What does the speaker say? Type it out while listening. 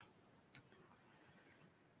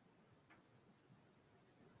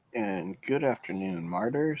And good afternoon,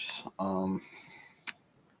 martyrs. I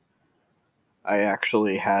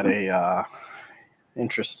actually had a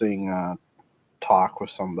interesting talk with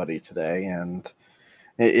somebody today, and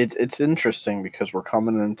it's interesting because we're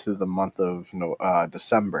coming into the month of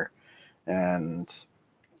December, and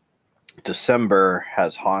December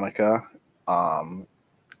has Hanukkah, um,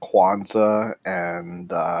 Kwanzaa,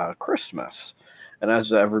 and Christmas. And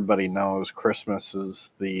as everybody knows, Christmas is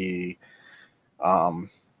the um,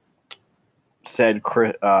 said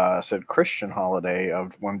Christian holiday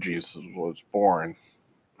of when Jesus was born.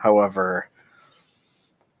 However,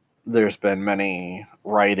 there's been many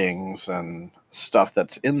writings and stuff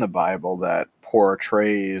that's in the Bible that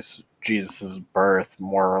portrays Jesus' birth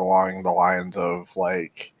more along the lines of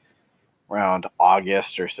like around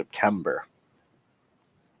August or September.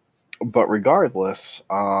 But regardless,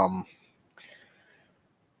 the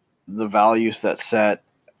values that set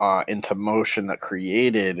into motion that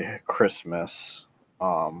created Christmas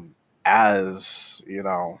um, as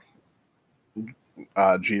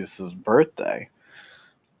Jesus' birthday.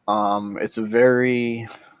 It's a very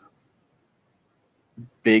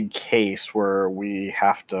big case where we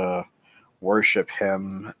have to worship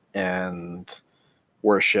him and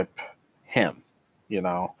worship him. You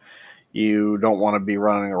know, you don't want to be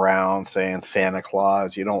running around saying Santa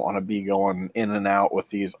Claus. You don't want to be going in and out with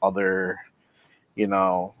these other, you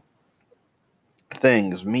know,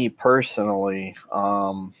 things. Me personally,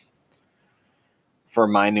 for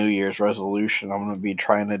my New Year's resolution, I'm going to be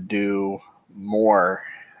trying to do more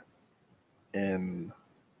in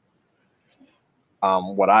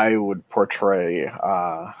what I would portray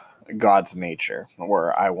God's nature,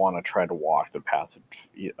 where I want to try to walk the path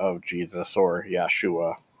of Jesus or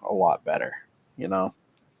Yeshua a lot better, you know?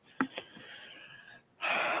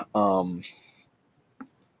 Um,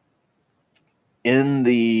 in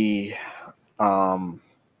the um,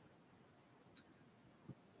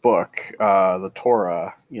 book, the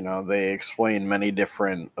Torah, they explain many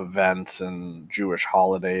different events and Jewish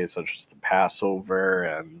holidays, such as the Passover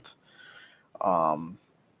and, um,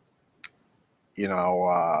 you know,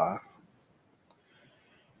 uh,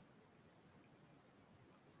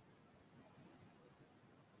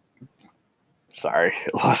 sorry,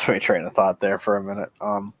 lost my train of thought there for a minute.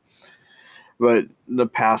 But the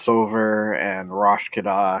Passover and Rosh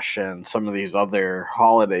Hashanah and some of these other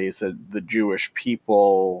holidays that the Jewish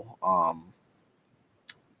people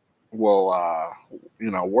will,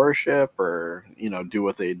 worship or do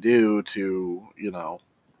what they do to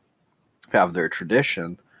have their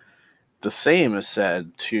tradition. The same is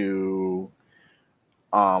said to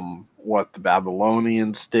what the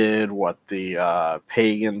Babylonians did, what the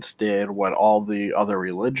pagans did, what all the other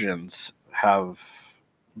religions have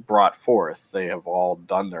brought forth. They have all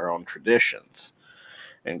done their own traditions.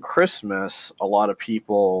 And Christmas, a lot of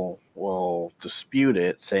people will dispute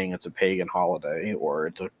it, saying it's a pagan holiday or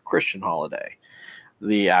it's a Christian holiday.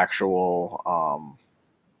 The actual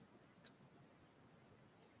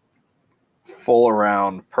full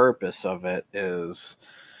around purpose of it is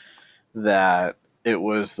that it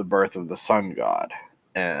was the birth of the sun god.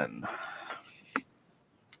 And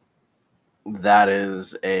that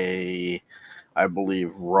is I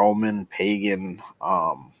believe, Roman pagan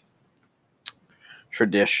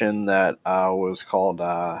tradition that was called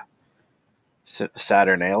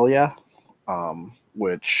Saturnalia,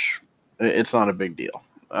 which it's not a big deal.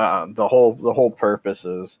 The whole purpose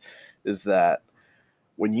is that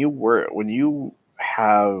when you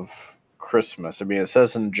have Christmas, I mean, it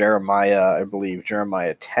says in Jeremiah, I believe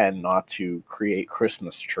Jeremiah 10, not to create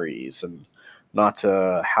Christmas trees and not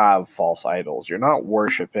to have false idols. You're not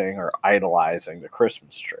worshiping or idolizing the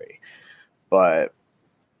Christmas tree, but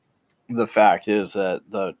the fact is that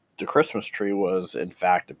the Christmas tree was in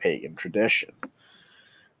fact a pagan tradition.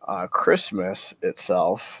 Christmas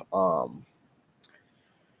itself,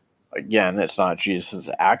 again, it's not Jesus'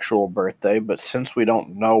 actual birthday, but since we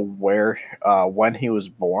don't know when he was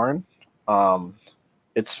born, um,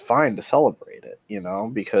 it's fine to celebrate it,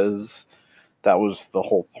 because that was the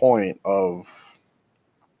whole point of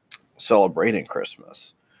celebrating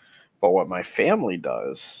Christmas. But what my family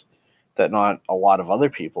does, that not a lot of other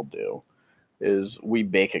people do, is we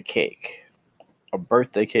bake a cake, a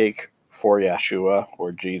birthday cake for Yeshua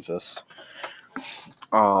or Jesus.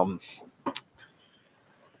 Um,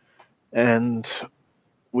 and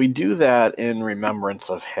we do that in remembrance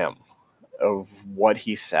of him, of what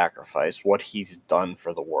he sacrificed, what he's done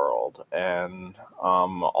for the world. And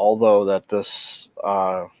although that this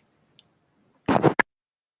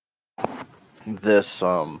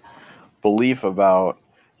belief about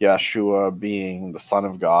Yeshua being the Son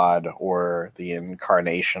of God or the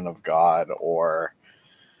incarnation of God or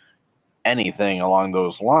anything along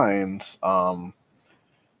those lines,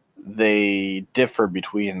 they differ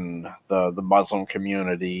between the Muslim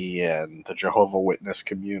community and the Jehovah Witness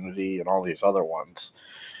community and all these other ones.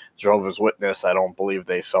 Jehovah's Witness, I don't believe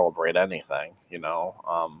they celebrate anything.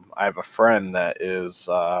 I have a friend that is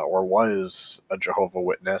or was a Jehovah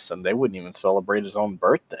Witness, and they wouldn't even celebrate his own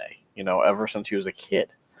birthday. Ever since he was a kid.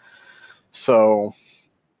 So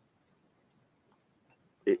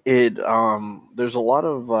there's a lot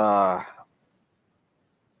of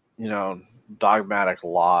dogmatic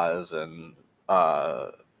laws and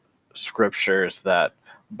uh, scriptures that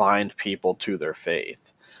bind people to their faith.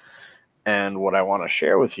 And what I want to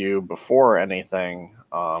share with you before anything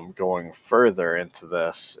going further into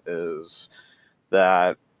this is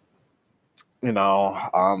that,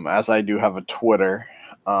 as I do have a Twitter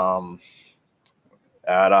um,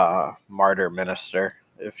 at Martyr Minister,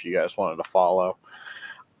 if you guys wanted to follow,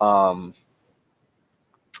 um,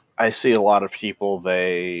 I see a lot of people,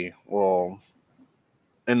 they will,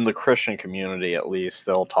 in the Christian community at least,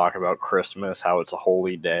 they'll talk about Christmas, how it's a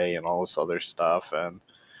holy day, and all this other stuff. And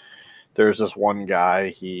there's this one guy,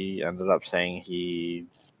 he ended up saying he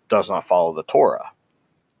does not follow the Torah.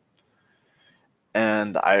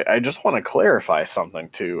 And I just want to clarify something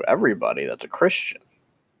to everybody that's a Christian.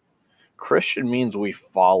 Christian means we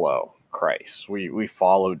follow Christ. We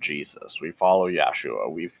follow Jesus. We follow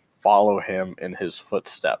Yeshua. We follow him in his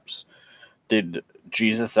footsteps. Did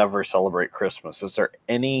Jesus ever celebrate Christmas? Is there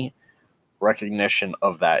any recognition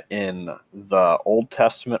of that in the Old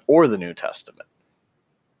Testament or the New Testament?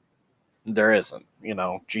 There isn't.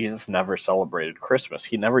 Jesus never celebrated Christmas.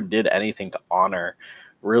 He never did anything to honor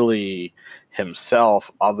really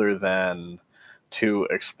himself other than to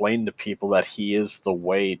explain to people that he is the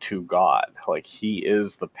way to God. Like, he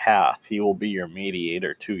is the path. He will be your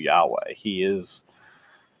mediator to Yahweh. He is,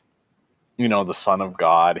 the Son of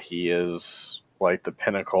God. He is like the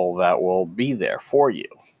pinnacle that will be there for you,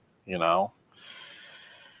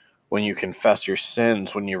 when you confess your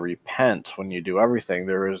sins, when you repent, when you do everything.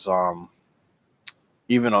 There is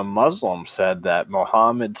even a Muslim said that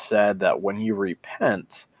Muhammad said that when you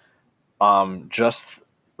repent, just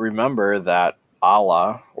remember that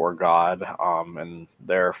Allah or God, in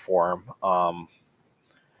their form,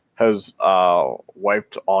 has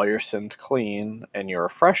wiped all your sins clean and you're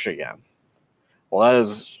fresh again. Well, that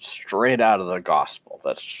is straight out of the gospel.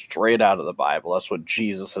 That's straight out of the Bible. That's what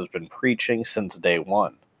Jesus has been preaching since day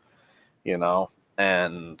one,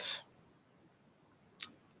 and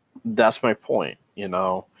that's my point,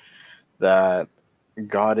 that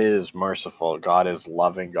God is merciful, God is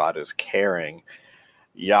loving, God is caring.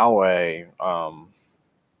 Yahweh, our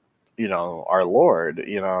Lord,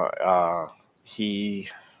 he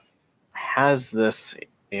has this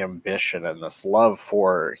ambition and this love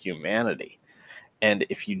for humanity. And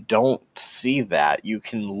if you don't see that, you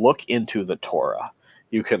can look into the Torah,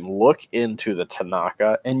 you can look into the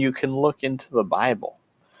Tanakh, and you can look into the Bible.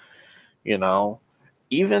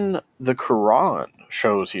 Even the Quran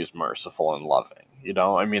shows he's merciful and loving.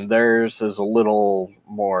 Theirs is a little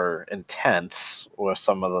more intense with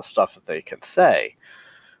some of the stuff that they can say,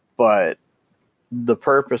 but the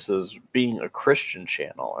purpose is being a Christian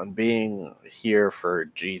channel and being here for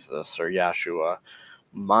Jesus or Yeshua.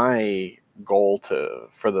 My goal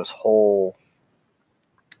for this whole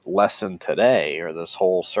lesson today, or this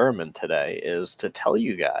whole sermon today, is to tell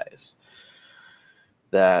you guys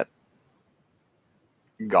that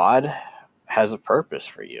God has a purpose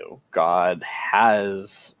for you. God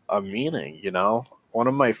has a meaning, One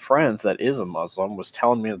of my friends that is a Muslim was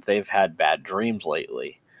telling me that they've had bad dreams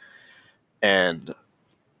lately. And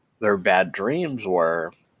their bad dreams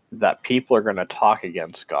were that people are going to talk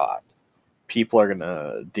against God. People are going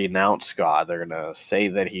to denounce God. They're going to say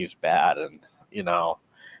that he's bad.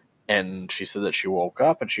 And she said that she woke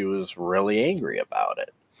up and she was really angry about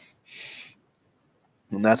it.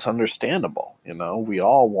 And that's understandable. We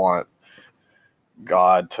all want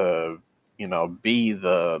God to, be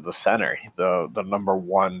the center, the number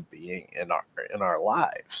one being in our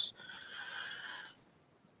lives.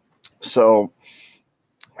 So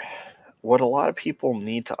what a lot of people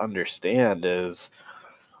need to understand is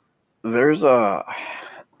there's a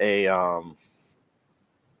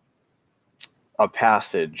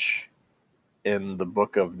passage in the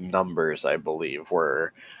book of Numbers, I believe,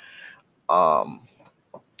 where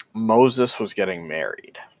Moses was getting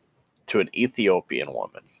married to an Ethiopian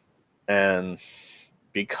woman. And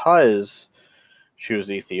because she was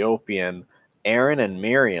Ethiopian, Aaron and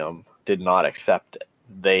Miriam did not accept it.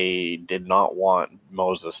 They did not want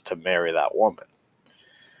Moses to marry that woman.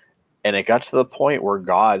 And it got to the point where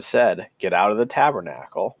God said, get out of the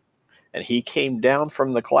tabernacle And he came down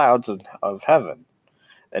from the clouds of heaven,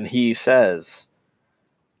 and he says,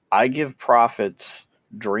 I give prophets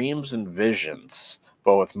dreams and visions,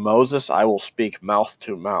 but with Moses I will speak mouth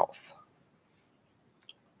to mouth.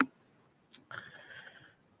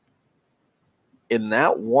 In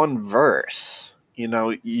that one verse,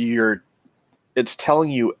 it's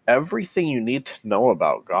telling you everything you need to know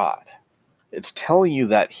about God. It's telling you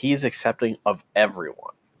that he's accepting of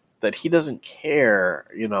everyone, that he doesn't care,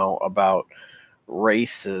 about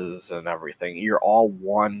races and everything. You're all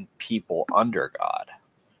one people under God.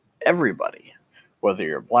 Everybody, whether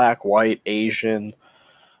you're black, white, Asian,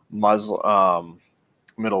 Muslim,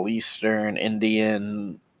 Middle Eastern,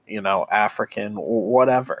 Indian, African,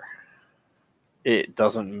 whatever. It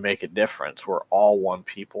doesn't make a difference. We're all one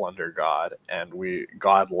people under God, and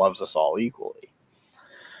God loves us all equally.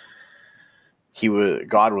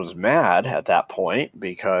 God was mad at that point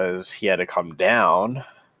because he had to come down,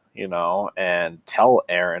 and tell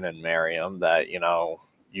Aaron and Miriam that,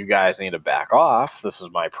 you guys need to back off. This is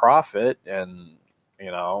my prophet, and,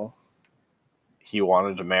 he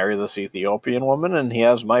wanted to marry this Ethiopian woman, and he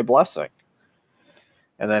has my blessing.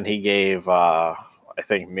 And then he gave, I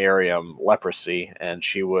think, Miriam leprosy, and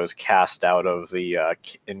she was cast out of the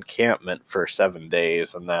encampment for 7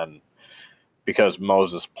 days. And then, because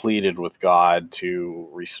Moses pleaded with God to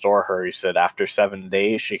restore her, he said, after 7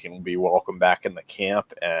 days, she can be welcomed back in the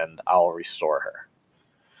camp, and I'll restore her.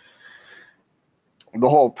 The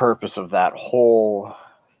whole purpose of that whole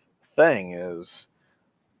thing is,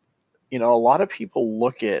 a lot of people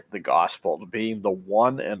look at the gospel to being the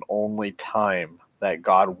one and only time that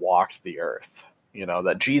God walked the earth,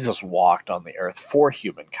 that Jesus walked on the earth for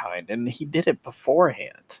humankind, and he did it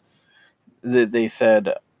beforehand. They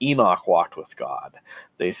said Enoch walked with God.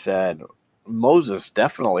 They said Moses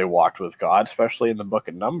definitely walked with God, especially in the book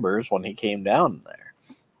of Numbers when he came down there.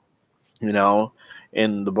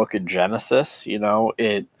 In the book of Genesis,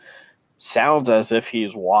 it sounds as if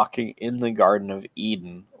he's walking in the Garden of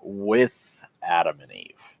Eden with Adam and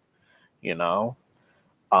Eve,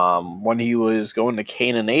 when he was going to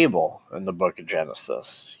Cain and Abel in the book of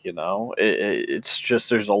Genesis, it's just,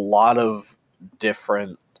 there's a lot of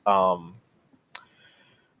different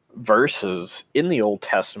verses in the Old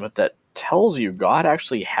Testament that tells you God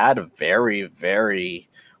actually had a very, very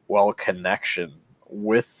well connection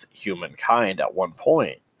with humankind at one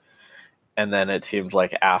point. And then it seems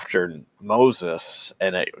like after Moses,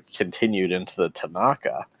 and it continued into the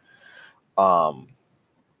Tanakh, or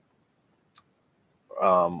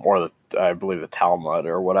I believe the Talmud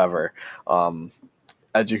or whatever,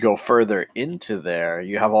 as you go further into there,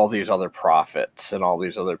 you have all these other prophets and all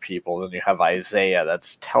these other people. Then you have Isaiah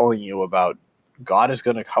that's telling you about God is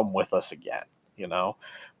going to come with us again,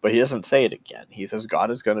 but he doesn't say it again. He says God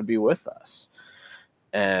is going to be with us.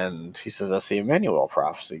 And he says that's the Emmanuel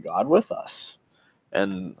prophecy, God with us.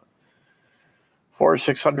 And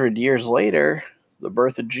 600 years later, the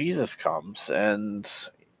birth of Jesus comes, and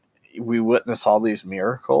we witness all these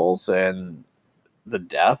miracles and the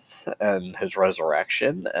death and his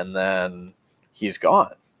resurrection, and then he's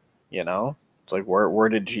gone. It's like, where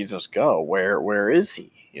did Jesus go? Where is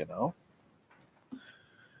he?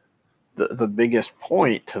 The biggest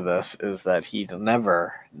point to this is that he's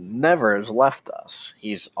never has left us.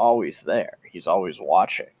 He's always there. He's always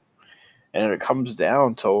watching. And it comes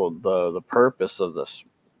down to the purpose of this,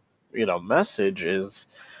 message is,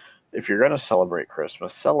 if you're going to celebrate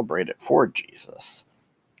Christmas, celebrate it for Jesus.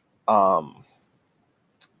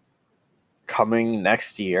 Coming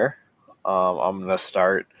next year, I'm going to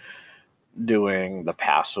start doing the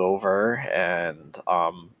Passover and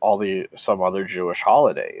some other Jewish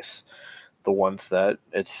holidays, the ones that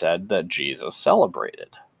it said that Jesus celebrated.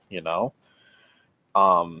 In John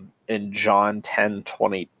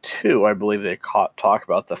 10:22, I believe they talk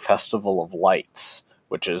about the Festival of Lights,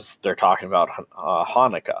 which is, they're talking about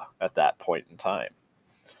Hanukkah at that point in time.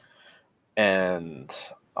 And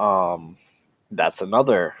that's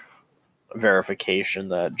another verification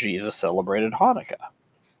that Jesus celebrated Hanukkah.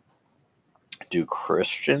 Do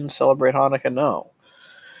Christians celebrate Hanukkah? No.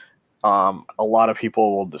 A lot of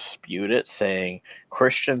people will dispute it, saying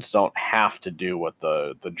Christians don't have to do what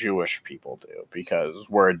the Jewish people do because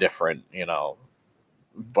we're a different,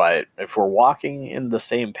 but if we're walking in the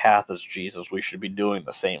same path as Jesus, we should be doing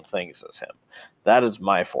the same things as him. That is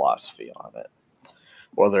my philosophy on it.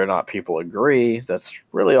 Whether or not people agree, that's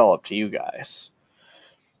really all up to you guys.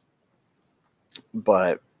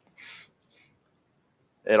 But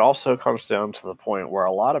it also comes down to the point where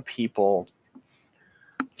a lot of people,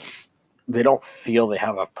 they don't feel they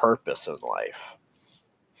have a purpose in life.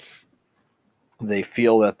 They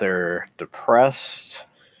feel that they're depressed,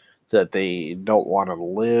 that they don't want to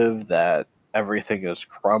live, that everything is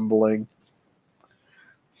crumbling.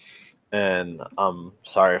 And I'm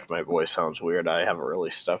sorry if my voice sounds weird. I have a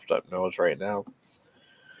really stuffed up nose right now.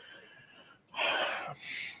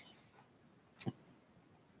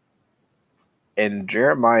 In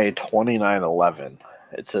Jeremiah 29:11,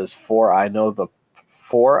 it says, For I know the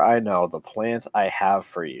plans I have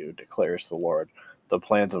for you, declares the Lord, the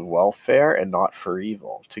plans of welfare and not for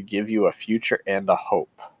evil, to give you a future and a hope.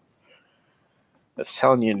 It's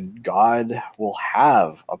telling you God will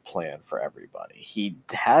have a plan for everybody. He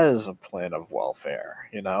has a plan of welfare,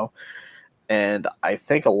 And I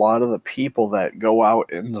think a lot of the people that go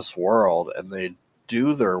out in this world and they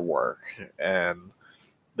do their work and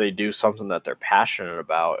they do something that they're passionate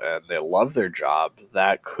about and they love their job,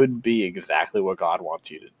 that could be exactly what God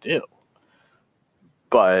wants you to do.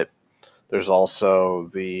 But there's also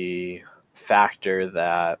the factor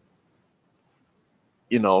that,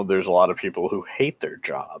 there's a lot of people who hate their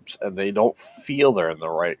jobs and they don't feel they're in the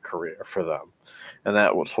right career for them. And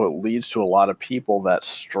that's what leads to a lot of people that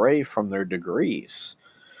stray from their degrees.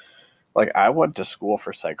 Like, I went to school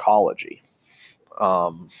for psychology. I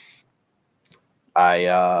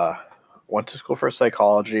went to school for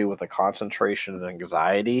psychology with a concentration in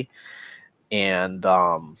anxiety and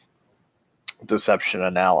deception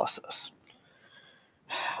analysis.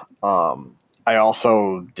 I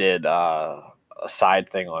also did a side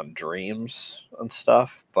thing on dreams and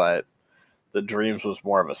stuff, but the dreams was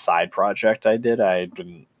more of a side project I did. I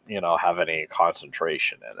didn't, have any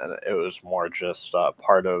concentration in it. It was more just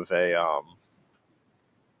part of an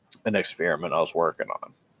experiment I was working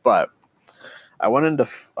on. But I went into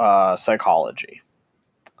psychology.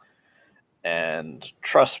 And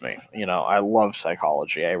trust me, I love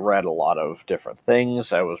psychology. I read a lot of different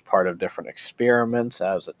things. I was part of different experiments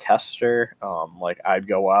as a tester. Like, I'd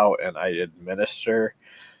go out and I'd administer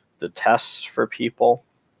the tests for people.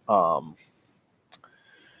 I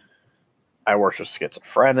worked with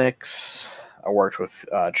schizophrenics. I worked with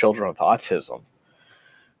children with autism.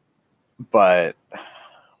 But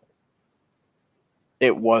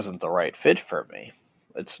it wasn't the right fit for me.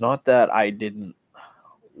 It's not that I didn't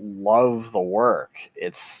love the work.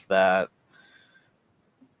 It's that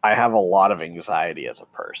I have a lot of anxiety as a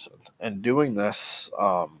person, and doing this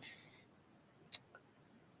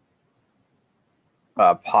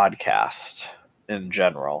podcast in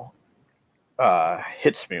general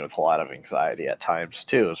hits me with a lot of anxiety at times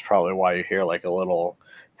too. It's probably why you hear like a little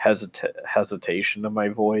hesitation in my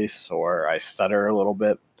voice, or I stutter a little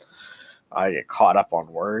bit. I get caught up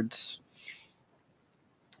on words.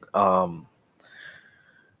 Um,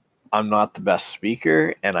 I'm not the best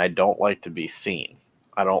speaker, and I don't like to be seen.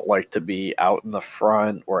 I don't like to be out in the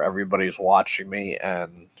front where everybody's watching me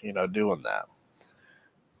and, doing that.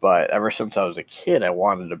 But ever since I was a kid, I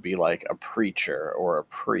wanted to be like a preacher or a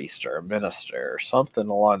priest or a minister or something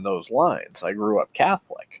along those lines. I grew up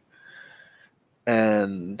Catholic.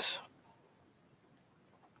 And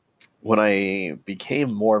when I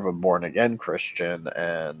became more of a born again Christian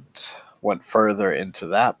and went further into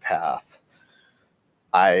that path,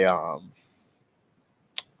 I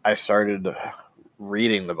I started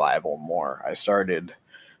reading the Bible more. I started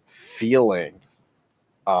feeling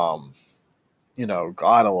God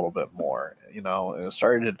a little bit more, and it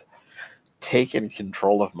started taking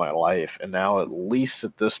control of my life. And now, at least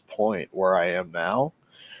at this point where I am now,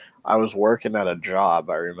 I was working at a job,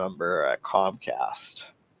 I remember, at Comcast.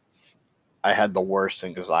 I had the worst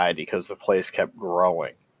anxiety because the place kept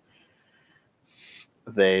growing.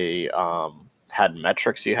 They had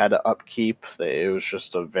metrics you had to upkeep. It was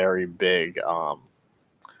just a very big,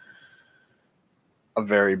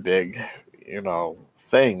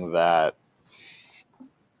 thing that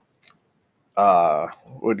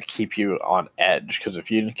would keep you on edge, because if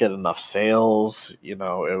you didn't get enough sales, it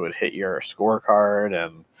would hit your scorecard,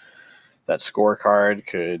 and that scorecard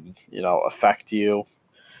could, affect you.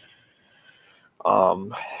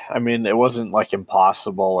 I mean, it wasn't like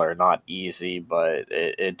impossible or not easy, but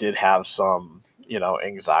it did have some,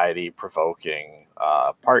 anxiety provoking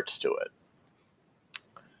parts to it.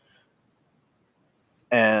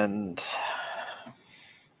 And,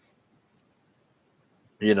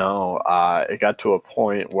 it got to a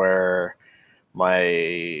point where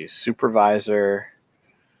my supervisor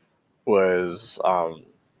was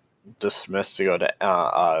dismissed to go to,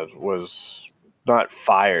 was not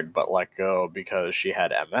fired, but let go because she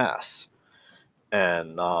had MS.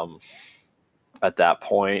 And at that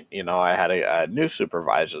point, I had a new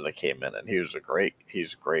supervisor that came in, and he's a great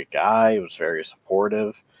guy. He was very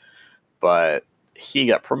supportive, but he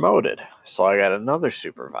got promoted. So I got another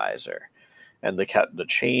supervisor. And the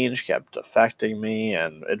change kept affecting me,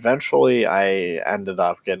 and eventually I ended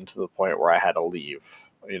up getting to the point where I had to leave,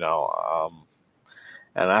 you know.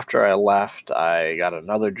 And after I left, I got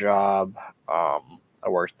another job. I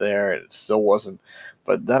worked there, and it still wasn't.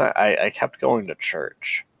 But then I kept going to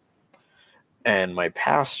church, and my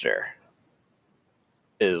pastor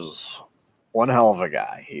is one hell of a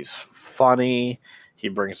guy. He's funny. He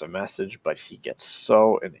brings a message, but he gets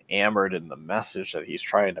so enamored in the message that he's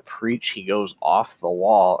trying to preach, he goes off the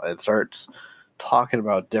wall and starts talking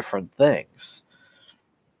about different things.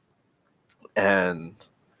 And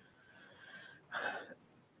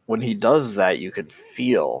when he does that, you can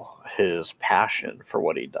feel his passion for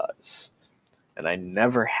what he does. And I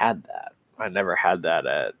never had that. I never had that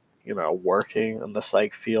at, working in the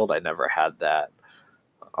psych field. I never had that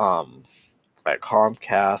um, at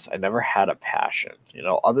Comcast. I never had a passion,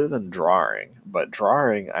 other than drawing. But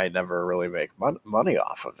drawing, I never really make money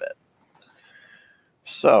off of it.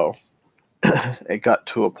 So it got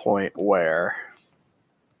to a point where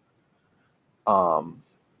um,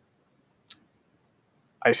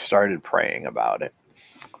 I started praying about it.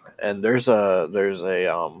 And there's a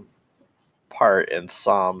part in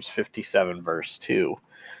Psalms 57 verse 2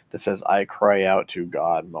 that says, "I cry out to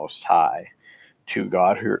God Most High, to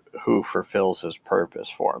God who fulfills His purpose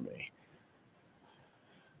for me."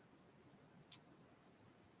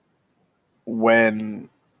 When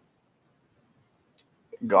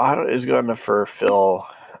God is going to fulfill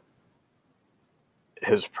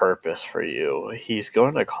His purpose for you, He's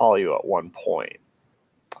going to call you at one point.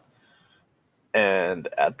 And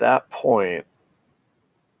at that point,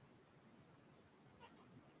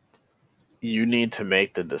 you need to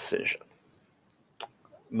make the decision.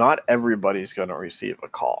 Not everybody's going to receive a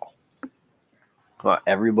call. Not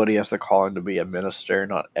everybody has the calling to be a minister.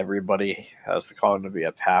 Not everybody has the calling to be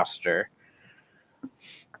a pastor.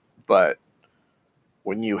 But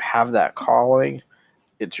when you have that calling,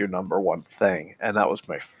 it's your number one thing. And that was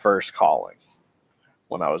my first calling.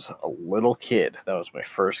 When I was a little kid, that was my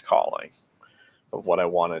first calling of what I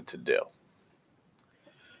wanted to do.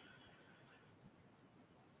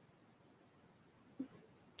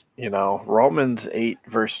 Romans 8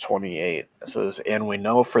 verse 28 says, "And we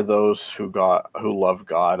know for those who love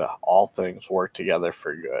God, all things work together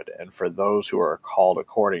for good, and for those who are called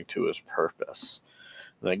according to His purpose."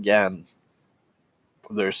 And again,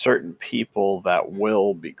 there's certain people that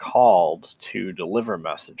will be called to deliver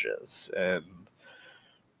messages, and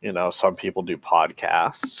some people do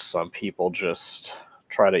podcasts, some people just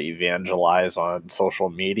try to evangelize on social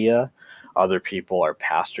media. Other people are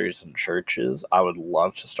pastors in churches. I would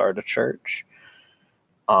love to start a church.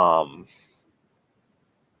 I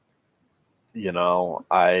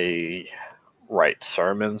write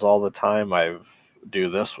sermons all the time. I do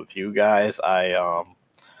this with you guys. I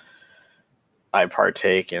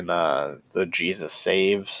partake in the Jesus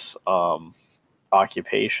Saves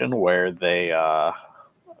occupation, where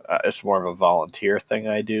it's more of a volunteer thing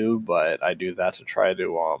I do, but I do that to try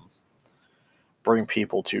to bring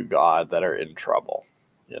people to God that are in trouble.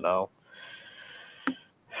 You know,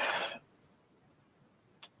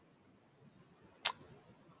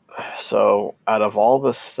 So out of all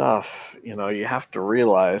this stuff, you have to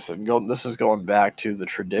realize, and this is going back to the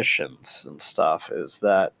traditions and stuff, is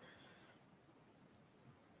that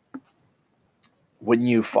when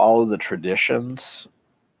you follow the traditions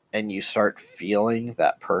and you start feeling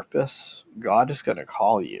that purpose, God is going to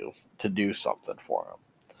call you to do something for Him.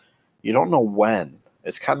 You don't know when.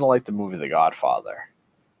 It's kind of like the movie The Godfather.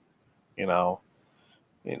 In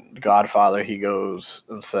The Godfather, he goes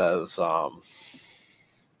and says,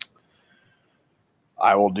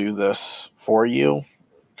 "I will do this for you,"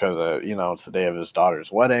 because it's the day of his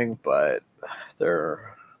daughter's wedding, but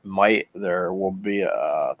there might be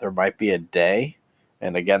a day,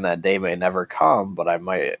 and again, that day may never come, but I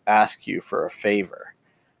might ask you for a favor,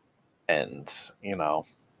 and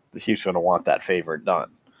he's going to want that favor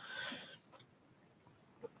done.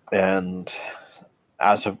 And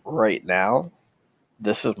as of right now,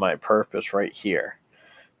 this is my purpose right here,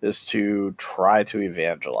 is to try to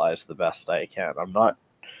evangelize the best I can.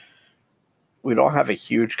 We don't have a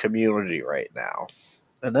huge community right now,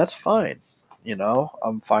 and that's fine.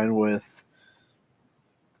 I'm fine with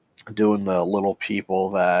doing the little people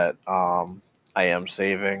that I am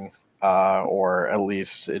saving, or at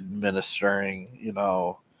least administering,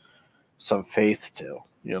 some faith to.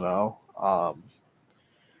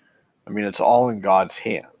 It's all in God's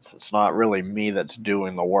hands. It's not really me that's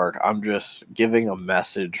doing the work. I'm just giving a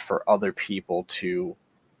message for other people to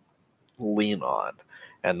lean on.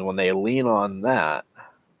 And when they lean on that,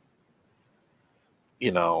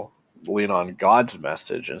 you know, lean on God's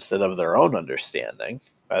message instead of their own understanding,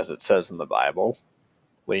 as it says in the Bible.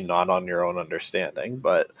 Lean not on your own understanding,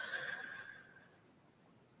 but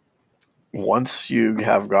once you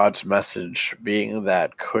have God's message being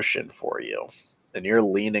that cushion for you and you're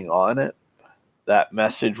leaning on it, that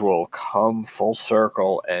message will come full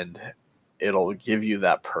circle and it'll give you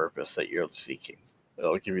that purpose that you're seeking.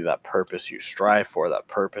 It'll give you that purpose you strive for, that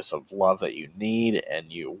purpose of love that you need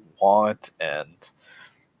and you want, and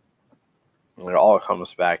it all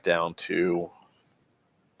comes back down to,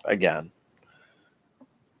 again,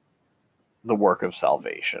 the work of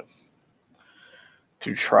salvation.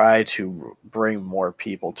 To try to bring more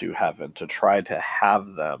people to heaven, to try to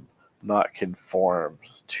have them not conform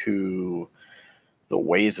to the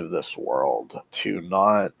ways of this world, to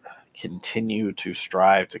not continue to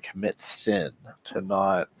strive to commit sin, to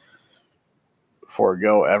not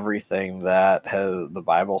forego everything that the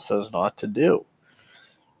Bible says not to do.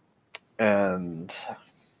 And,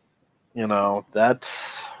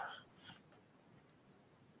 that's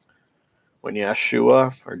when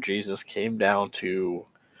Yeshua or Jesus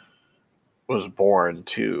was born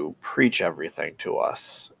to preach everything to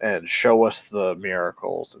us and show us the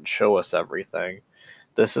miracles and show us everything.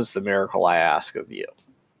 This is the miracle I ask of you.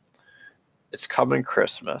 It's coming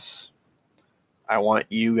Christmas. I want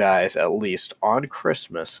you guys, at least on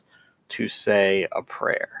Christmas, to say a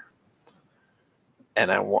prayer.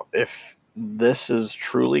 And if this is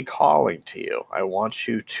truly calling to you, I want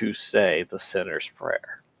you to say the sinner's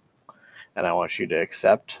prayer. And I want you to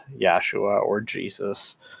accept Yeshua or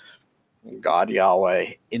Jesus, God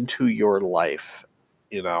Yahweh, into your life,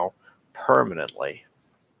 permanently.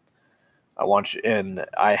 And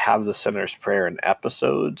I have the sinner's prayer in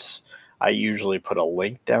episodes. I usually put a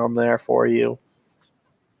link down there for you.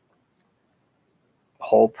 The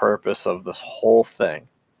whole purpose of this whole thing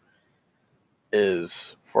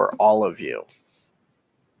is for all of you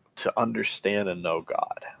to understand and know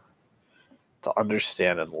God, to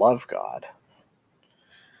understand and love God.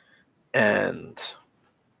 And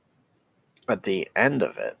at the end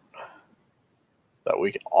of it, that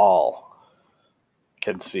we all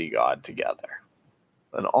can see God together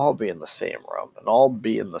and all be in the same room and all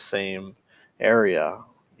be in the same area,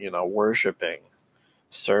 worshiping,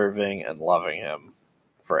 serving, and loving Him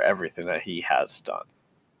for everything that He has done.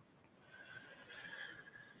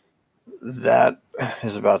 That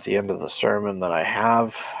is about the end of the sermon that I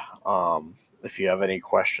have. If you have any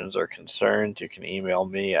questions or concerns, you can email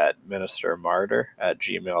me at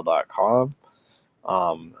ministermartyr@gmail.com.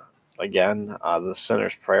 Again, the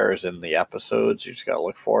sinner's prayer is in the episodes. You just got to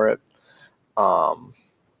look for it.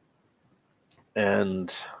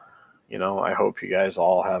 And, I hope you guys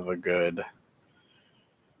all have a good,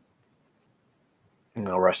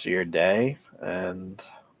 rest of your day. And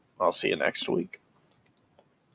I'll see you next week.